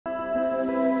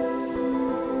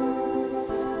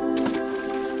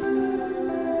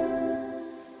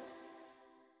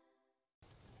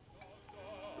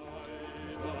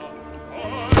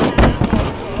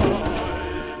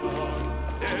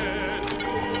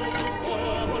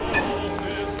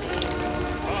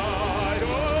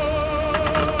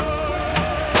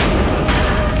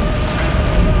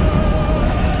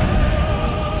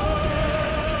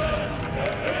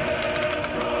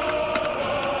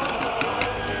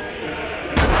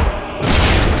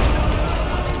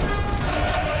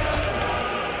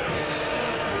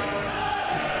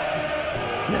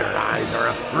eyes are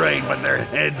afraid, but their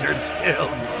heads are still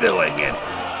doing it.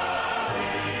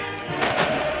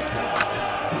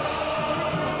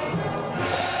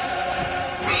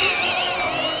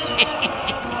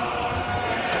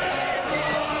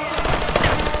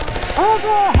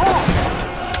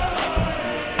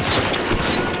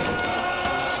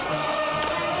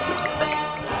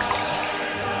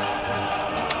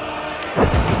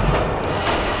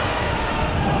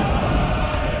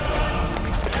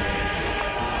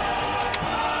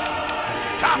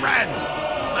 Comrades,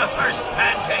 the first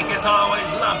pancake is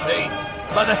always lumpy,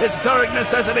 but the historic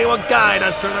necessity will guide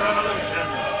us through the revolution.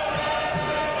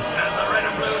 As the red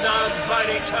and blue dogs bite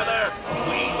each other,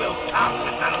 we will come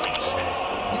with the leashes.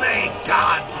 May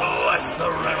God bless the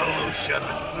revolution.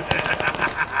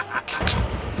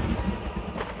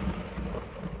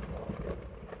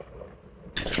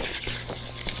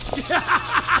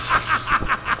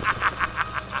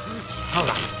 Hold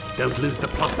on, don't lose the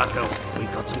plot, Bucko.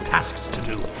 We've got some tasks to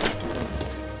do.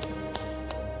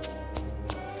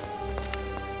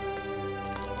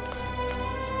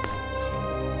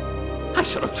 I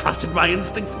should have trusted my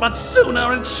instincts much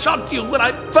sooner and shot you when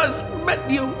I first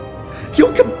met you.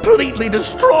 You completely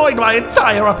destroyed my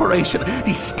entire operation,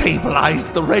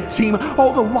 destabilized the red team,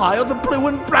 all the while the blue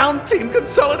and brown team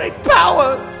consolidate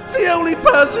power. The only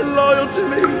person loyal to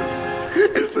me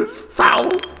is this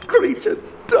foul creature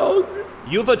dog.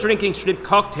 You were drinking shrimp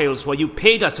cocktails while you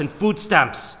paid us in food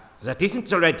stamps. That isn't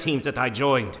the red team that I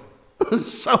joined.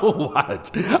 So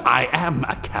what? I am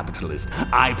a capitalist.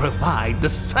 I provide the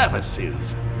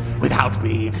services. Without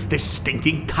me, this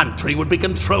stinking country would be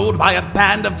controlled by a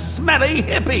band of smelly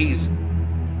hippies.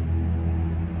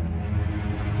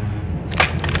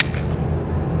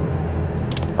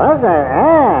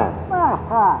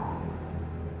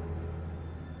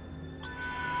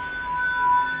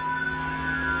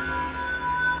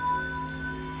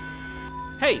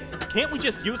 Hey, can't we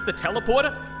just use the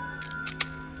teleporter?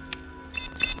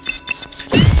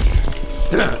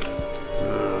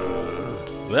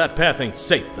 That path ain't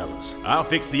safe, fellas. I'll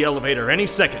fix the elevator any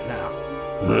second now.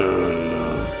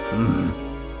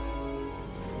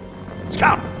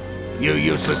 Scout, you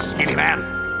useless skinny man.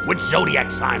 Which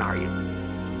zodiac sign are you?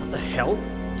 What the hell?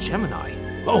 Gemini.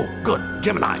 Oh, good,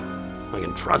 Gemini. I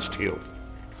can trust you.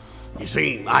 You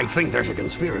see, I think there's a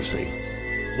conspiracy.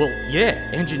 Well,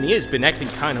 yeah, Engineer's been acting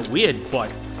kinda weird,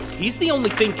 but he's the only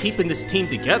thing keeping this team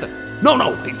together.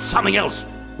 No, it's something else.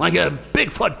 Like a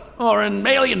Bigfoot, or an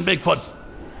alien Bigfoot.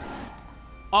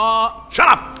 Shut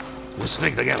up! We'll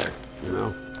stick together, you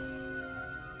know?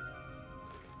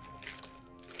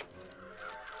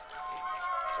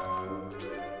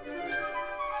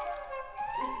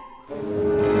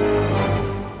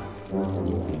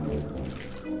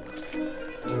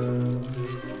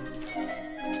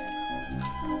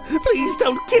 Please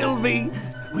don't kill me.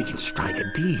 We can strike a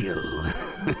deal.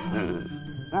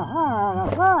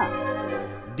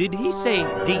 Did he say,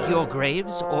 dig your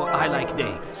graves, or I like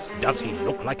names? Does he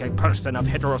look like a person of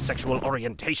heterosexual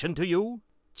orientation to you?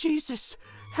 Jesus,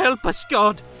 help us,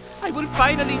 God! I will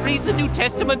finally read the New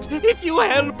Testament if you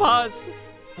help us!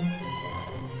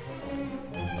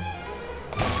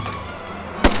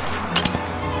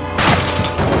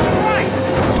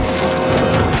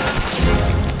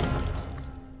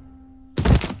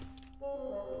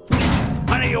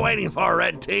 What are you waiting for,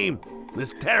 Red Team?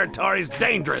 This territory's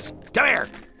dangerous. Come here.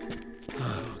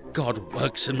 God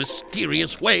works in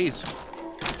mysterious ways.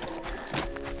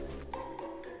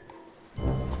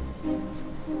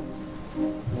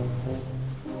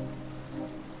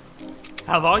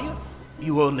 How are you?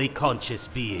 You only conscious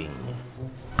being.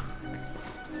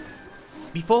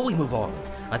 Before we move on,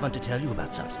 I want to tell you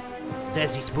about something.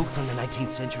 There's this book from the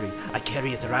 19th century. I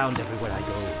carry it around everywhere I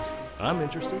go. I'm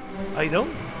interested. I know.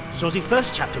 So the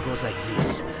first chapter goes like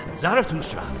this.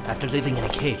 Zarathustra, after living in a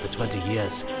cave for 20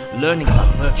 years, learning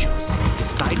about virtues,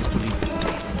 decides to leave this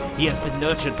place. He has been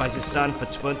nurtured by the sun for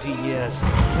 20 years.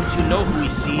 Won't you know who he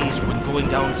sees when going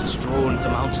down the stroll in the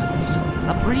mountains?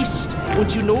 A priest.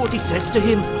 Won't you know what he says to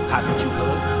him? Haven't you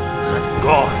heard? That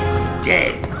God is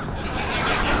dead.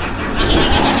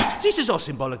 This is all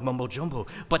symbolic mumbo-jumbo,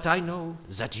 but I know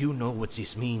that you know what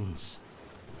this means.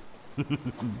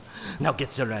 Now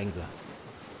get the wrangler.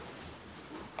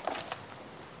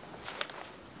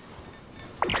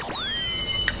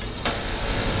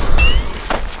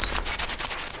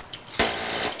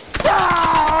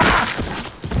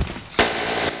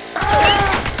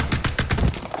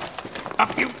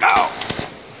 Up you go!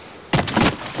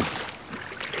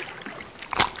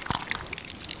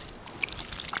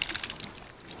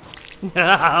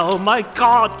 Oh my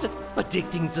God!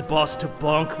 Addicting the boss to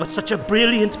bonk was such a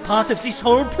brilliant part of this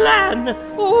whole plan.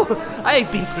 Oh,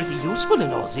 I've been pretty useful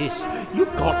in all this.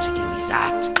 You've got to give me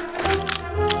that.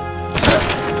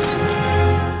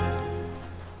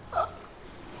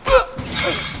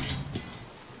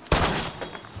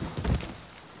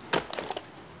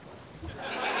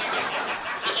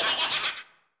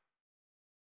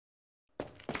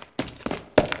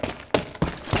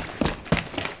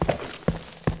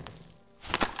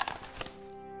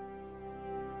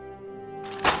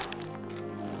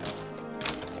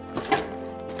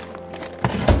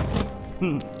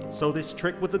 So this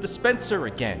trick with the dispenser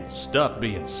again. Stop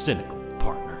being cynical,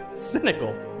 partner.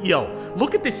 Cynical? Yo,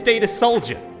 look at this state of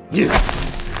soldier.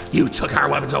 You took our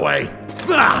weapons away.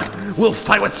 We'll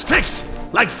fight with sticks,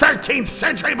 like 13th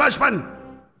century bushmen.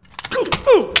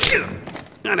 I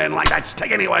didn't like that stick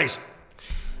anyways.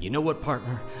 You know what,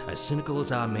 partner? As cynical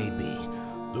as I may be,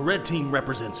 the red team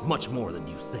represents much more than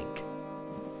you think.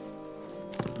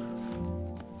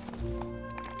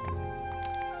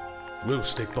 We'll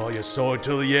stick by your side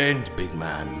till the end, big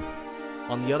man.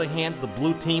 On the other hand, the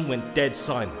blue team went dead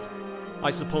silent.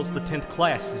 I suppose the 10th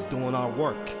class is doing our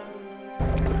work.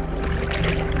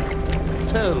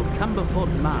 So,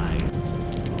 Cumberford Mines.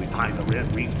 We find the red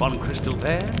respawn crystal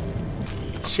there?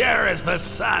 Sure as the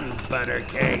sun,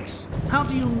 buttercakes. How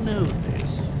do you know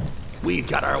this? We've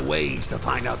got our ways to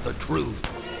find out the truth.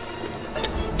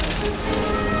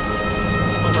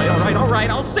 All right,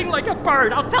 I'll sing like a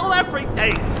bird. I'll tell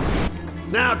everything.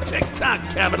 Now tick-tock,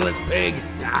 capitalist pig.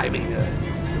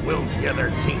 We'll get our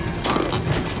team tomorrow.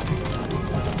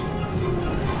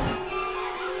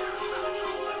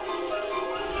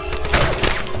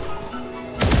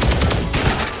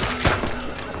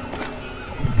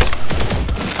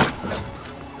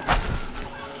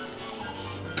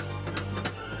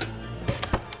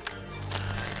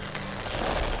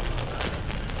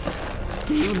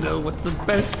 Do you know what's the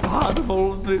best part of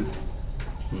all of this?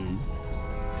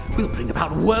 We'll bring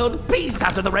about world peace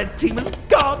after the red team is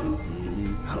gone.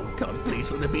 Oh God, please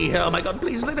let it be here. Oh my God,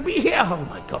 please let it be here. Oh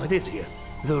my God, it is here.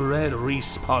 The red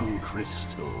respawn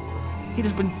crystal. It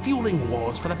has been fueling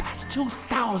wars for the past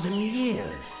 2,000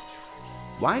 years.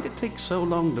 Why did it take so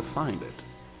long to find it?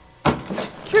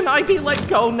 Can I be let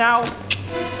go now?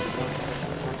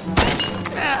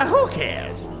 Who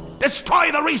cares?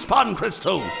 Destroy the respawn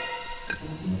crystal.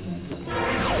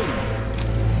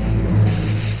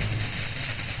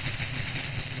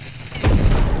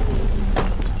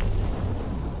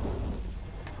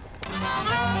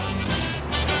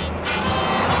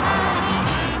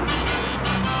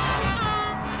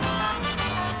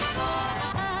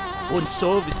 And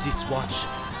so with this watch,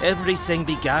 everything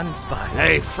began, Spy.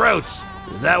 Hey, Fruits,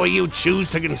 is that what you choose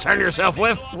to concern yourself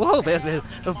with? Whoa, well,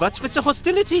 what's with the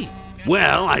hostility?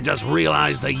 Well, I just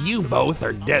realized that you both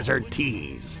are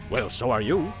desertees. Well, so are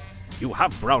you. You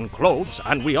have brown clothes,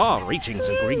 and we are reaching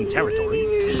the green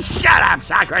territory. Shut up,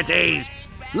 Socrates!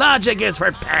 Logic is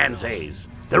for pansies.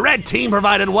 The red team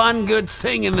provided one good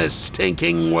thing in this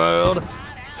stinking world.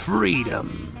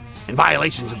 Freedom. In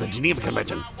violations of the Geneva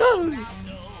Convention.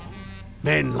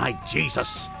 Men like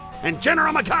Jesus and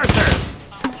General MacArthur.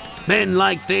 Men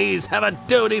like these have a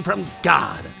duty from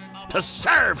God to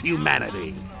serve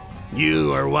humanity.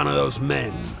 You are one of those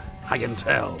men, I can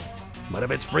tell. But if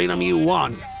it's freedom you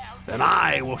want, then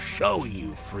I will show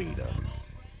you freedom.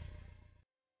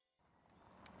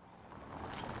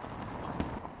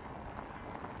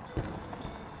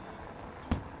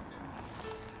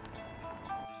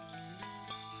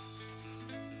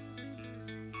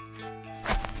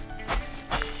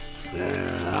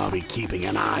 I'll be keeping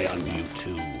an eye on you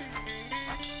two.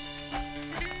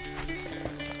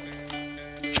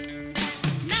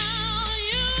 Now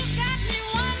you've got me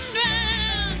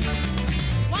wondering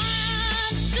why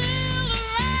I'm still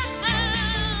around.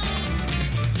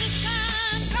 This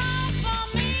kind calls for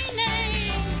meaning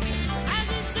as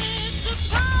it sits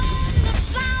upon the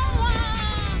flower.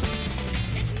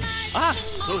 It's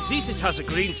nice. So this is how the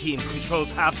green team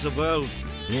controls half the world.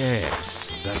 Yes,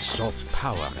 that's soft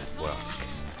power at work.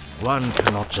 One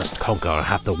cannot just conquer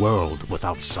half the world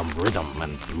without some rhythm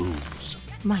and blues.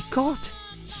 My God,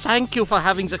 thank you for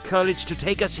having the courage to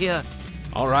take us here.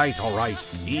 All right,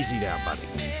 easy there, buddy.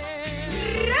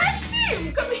 Red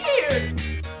team, come here!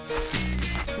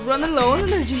 Running low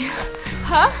on energy,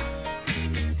 huh?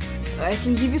 I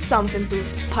can give you something to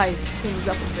spice things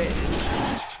up a bit.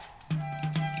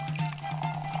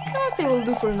 Coffee will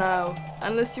do for now,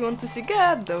 unless you want a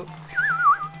cigar though.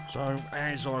 So,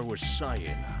 as I was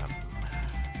saying,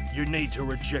 you need to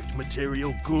reject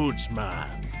material goods,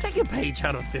 man. Take a page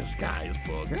out of this guy's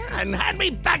book and hand me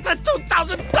back the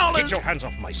 $2,000! Get your hands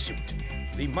off my suit.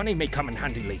 The money may come in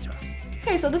handy later.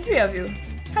 Hey, so the three of you,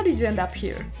 how did you end up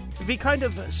here? We kind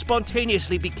of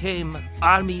spontaneously became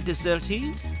army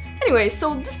desertees. Anyway,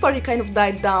 so this party kind of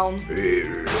died down.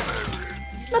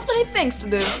 Not many thanks to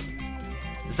do.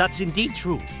 That's indeed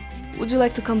true. Would you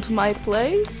like to come to my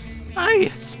place?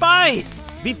 Aye, spy!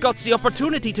 We've got the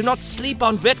opportunity to not sleep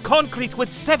on wet concrete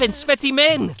with 7 sweaty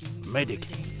men. Medic,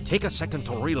 take a second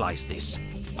to realize this.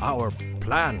 Our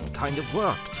plan kind of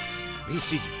worked.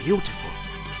 This is beautiful.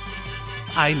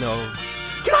 I know.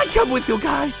 Can I come with you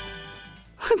guys?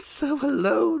 I'm so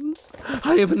alone.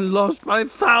 I haven't lost my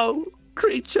foul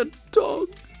creature dog.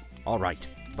 All right,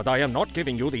 but I am not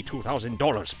giving you the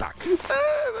 $2,000 back.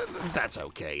 That's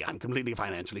okay. I'm completely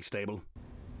financially stable.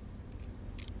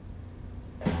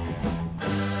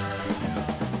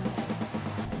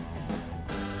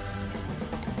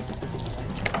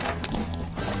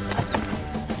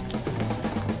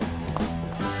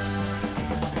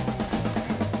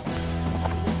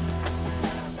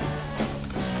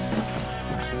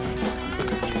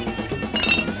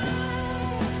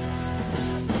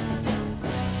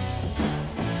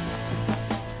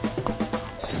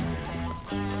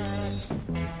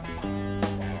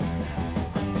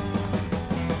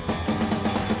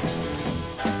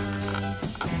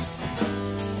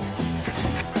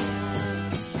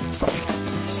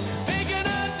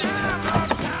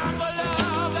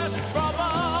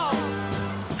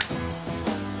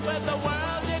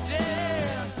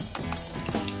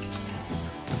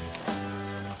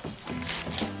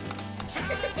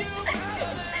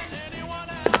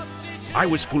 I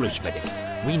was foolish, Medic.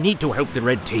 We need to help the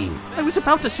red team. I was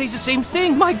about to say the same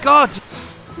thing, my god!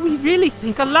 We really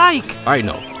think alike! I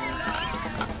know.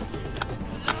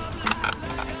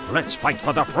 Let's fight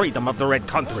for the freedom of the red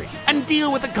country. And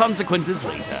deal with the consequences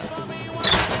later.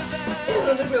 You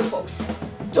know the drill, folks.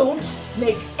 Don't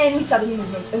make any sudden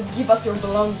movements and give us your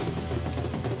belongings.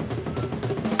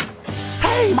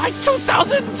 Hey, my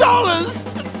 $2,000!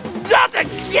 Not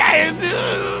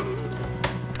again!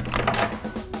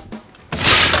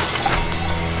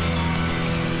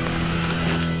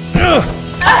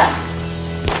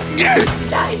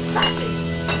 Die, fascists!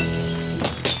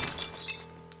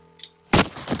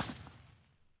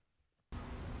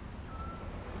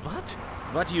 What?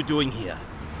 What are you doing here?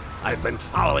 I've been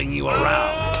following you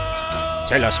around.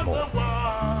 Tell us more.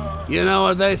 You know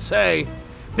what they say?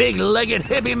 Big-legged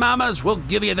hippie mamas will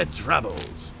give you the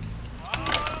troubles.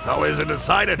 How is it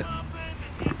decided?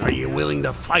 Are you willing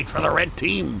to fight for the red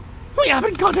team? We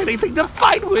haven't got anything to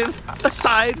fight with,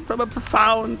 aside from a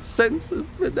profound sense of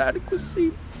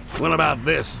inadequacy. What about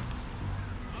this?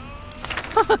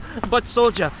 But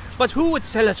soldier, who would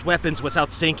sell us weapons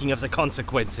without thinking of the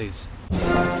consequences?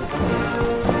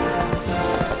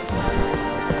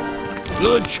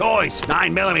 Good choice,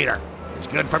 9mm. It's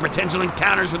good for potential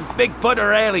encounters with Bigfoot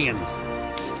or aliens.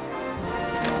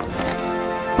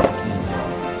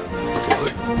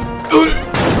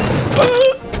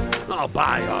 I'll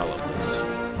buy all of this.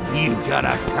 You got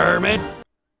a permit?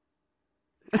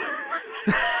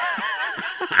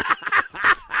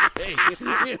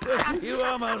 You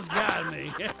almost got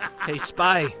me. Hey,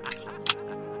 spy.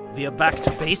 We are back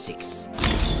to basics.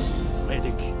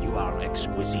 Medic, you are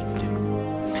exquisite.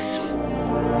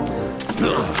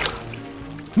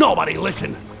 Nobody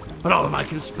listened, but all of my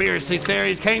conspiracy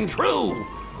theories came true.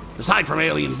 Aside from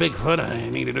alien Bigfoot, I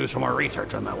need to do some more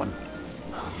research on that one.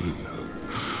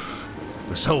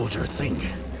 The soldier, think.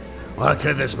 What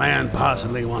could this man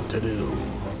possibly want to do?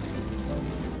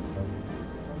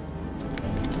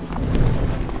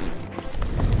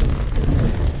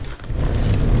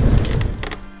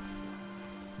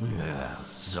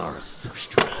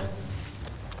 Zarathustra.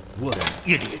 What an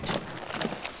idiot.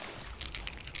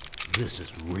 This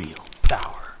is real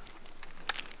power.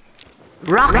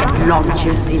 Rocket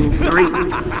launches in 3,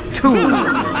 2,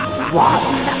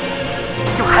 1.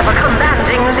 You have a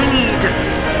commanding lead.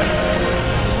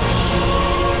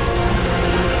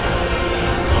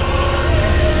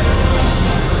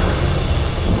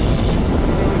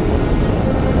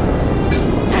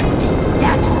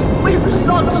 Yes, we've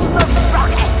launched the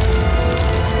rocket.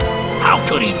 How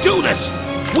could he do this?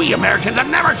 We Americans have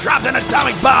never dropped an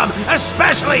atomic bomb,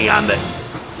 especially on the...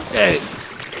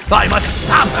 I must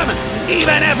stop him,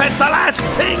 even if it's the last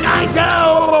thing I do!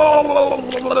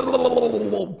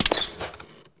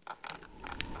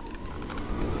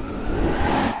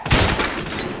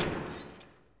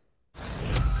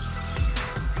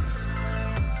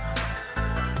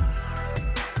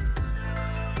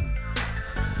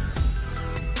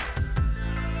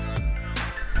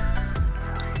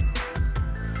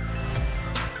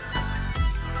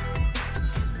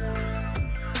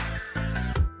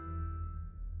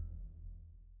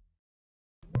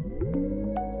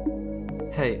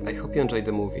 Hey, I hope you enjoyed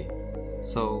the movie.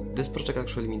 So, this project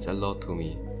actually means a lot to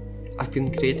me. I've been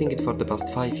creating it for the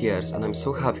past 5 years and I'm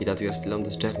so happy that you are still on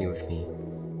this journey with me.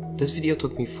 This video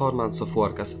took me 4 months of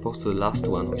work as opposed to the last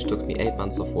one, which took me 8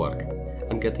 months of work.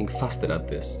 I'm getting faster at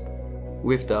this.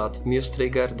 With that,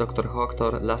 Musetrigger, Dr.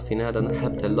 Hoctor, Last in Eden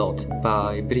helped a lot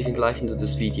by breathing life into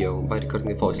this video by recording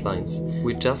the voice lines,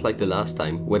 which just like the last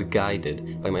time were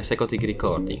guided by my psychotic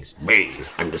recordings. Me,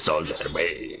 I'm the soldier,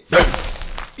 me.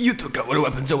 You took our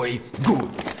weapons away. Good.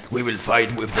 We will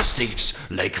fight with the sticks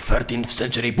like 13th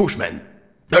century bushmen.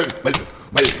 Well,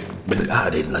 I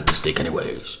didn't like the stick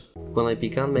anyways. When I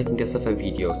began making SFM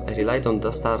videos, I relied on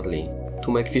Dastardly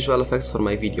to make visual effects for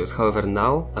my videos, however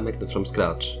now I make them from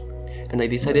scratch. And I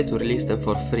decided to release them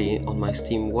for free on my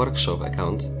Steam Workshop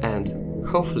account, and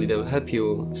hopefully they will help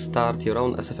you start your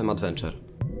own SFM adventure.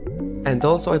 And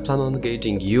also I plan on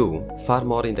engaging you far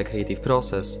more in the creative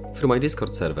process through my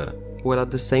Discord server, while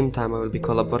at the same time I will be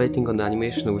collaborating on the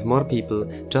animation with more people,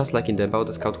 just like in the About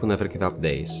the Scout Who Never Give Up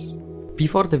days.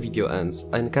 Before the video ends,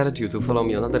 I encourage you to follow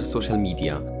me on other social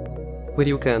media, where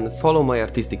you can follow my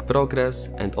artistic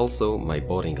progress and also my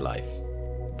boring life.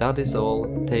 That is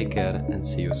all, take care and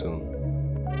see you soon.